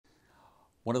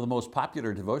One of the most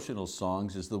popular devotional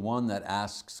songs is the one that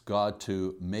asks God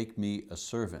to make me a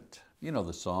servant. You know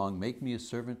the song, "Make me a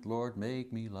servant, Lord,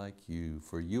 make me like you.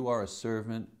 For you are a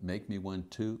servant, make me one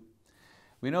too."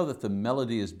 We know that the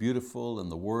melody is beautiful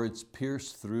and the words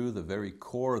pierce through the very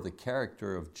core of the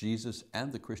character of Jesus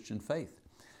and the Christian faith.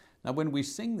 Now, when we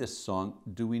sing this song,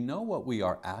 do we know what we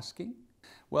are asking?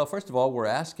 Well, first of all, we're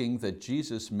asking that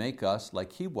Jesus make us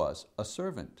like He was, a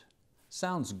servant.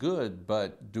 Sounds good,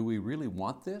 but do we really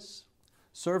want this?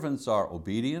 Servants are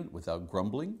obedient without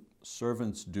grumbling.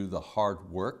 Servants do the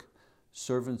hard work.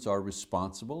 Servants are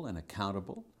responsible and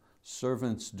accountable.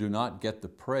 Servants do not get the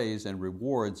praise and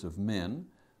rewards of men.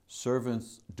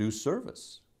 Servants do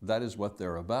service. That is what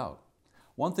they're about.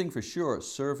 One thing for sure,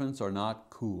 servants are not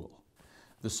cool.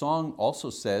 The song also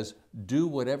says, do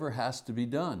whatever has to be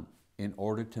done in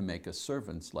order to make us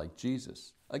servants like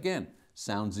Jesus. Again,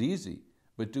 sounds easy,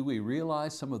 but do we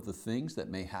realize some of the things that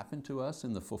may happen to us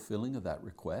in the fulfilling of that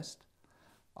request?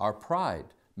 Our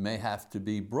pride may have to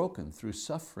be broken through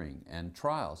suffering and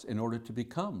trials in order to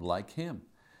become like Him.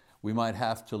 We might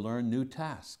have to learn new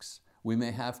tasks. We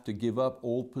may have to give up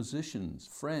old positions,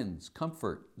 friends,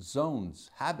 comfort,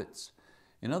 zones, habits.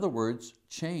 In other words,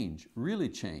 change, really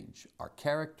change, our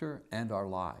character and our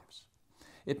lives.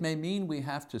 It may mean we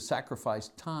have to sacrifice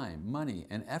time, money,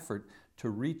 and effort to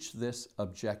reach this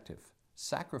objective.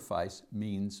 Sacrifice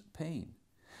means pain.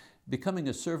 Becoming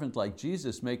a servant like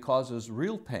Jesus may cause us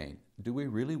real pain. Do we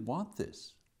really want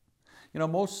this? You know,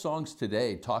 most songs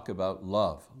today talk about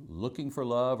love, looking for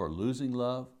love or losing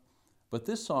love. But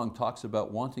this song talks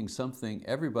about wanting something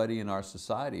everybody in our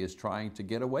society is trying to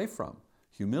get away from,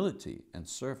 humility and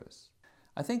service.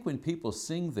 I think when people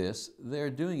sing this, they're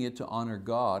doing it to honor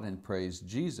God and praise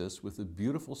Jesus with a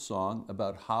beautiful song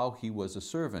about how He was a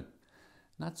servant,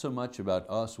 not so much about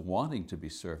us wanting to be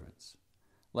servants.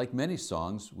 Like many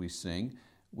songs we sing,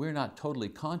 we're not totally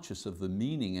conscious of the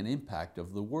meaning and impact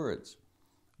of the words.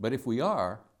 But if we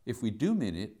do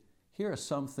mean it, here are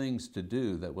some things to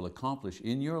do that will accomplish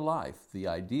in your life the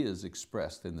ideas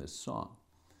expressed in this song.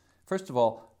 First of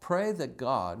all, pray that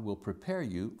God will prepare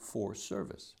you for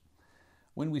service.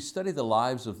 When we study the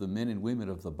lives of the men and women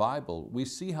of the Bible, we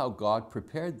see how God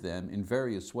prepared them in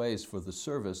various ways for the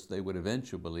service they would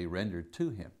eventually render to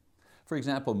Him. For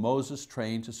example, Moses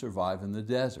trained to survive in the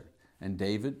desert, and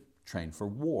David trained for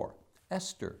war.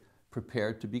 Esther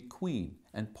prepared to be queen,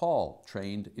 and Paul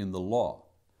trained in the law.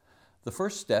 The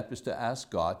first step is to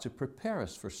ask God to prepare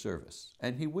us for service,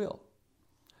 and He will.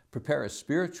 Prepare us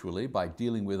spiritually by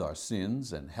dealing with our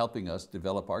sins and helping us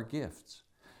develop our gifts.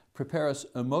 Prepare us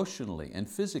emotionally and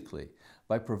physically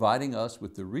by providing us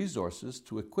with the resources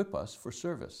to equip us for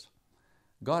service.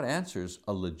 God answers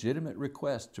a legitimate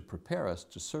request to prepare us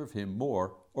to serve Him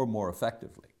more or more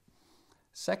effectively.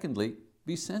 Secondly,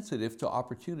 be sensitive to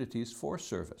opportunities for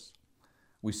service.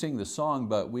 We sing the song,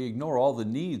 but we ignore all the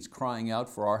needs crying out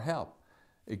for our help.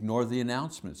 Ignore the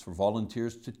announcements for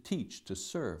volunteers to teach, to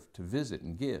serve, to visit,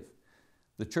 and give.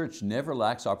 The church never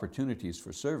lacks opportunities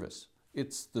for service.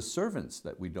 It's the servants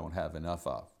that we don't have enough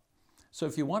of. So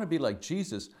if you want to be like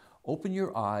Jesus, open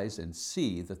your eyes and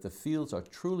see that the fields are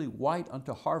truly white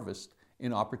unto harvest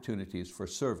in opportunities for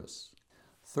service.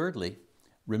 Thirdly,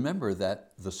 remember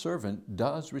that the servant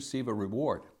does receive a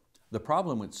reward. The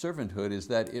problem with servanthood is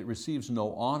that it receives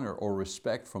no honor or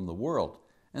respect from the world,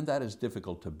 and that is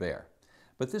difficult to bear.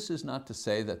 But this is not to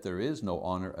say that there is no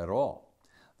honor at all.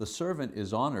 The servant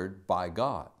is honored by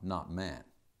God, not man.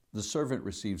 The servant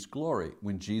receives glory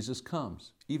when Jesus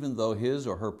comes, even though his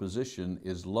or her position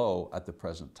is low at the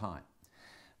present time.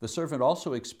 The servant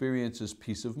also experiences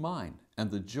peace of mind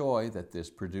and the joy that this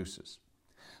produces.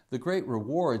 The great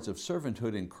rewards of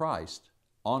servanthood in Christ,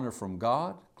 honor from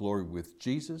God, glory with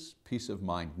Jesus, peace of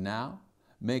mind now,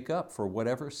 make up for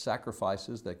whatever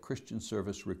sacrifices that Christian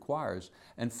service requires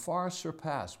and far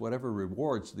surpass whatever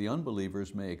rewards the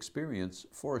unbelievers may experience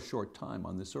for a short time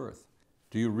on this earth.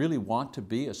 Do you really want to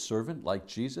be a servant like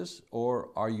Jesus,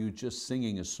 or are you just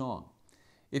singing a song?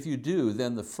 If you do,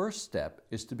 then the first step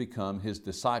is to become His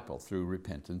disciple through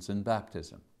repentance and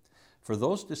baptism. For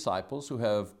those disciples who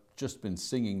have just been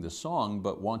singing the song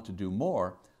but want to do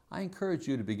more, I encourage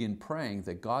you to begin praying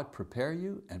that God prepare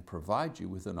you and provide you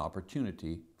with an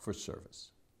opportunity for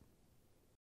service.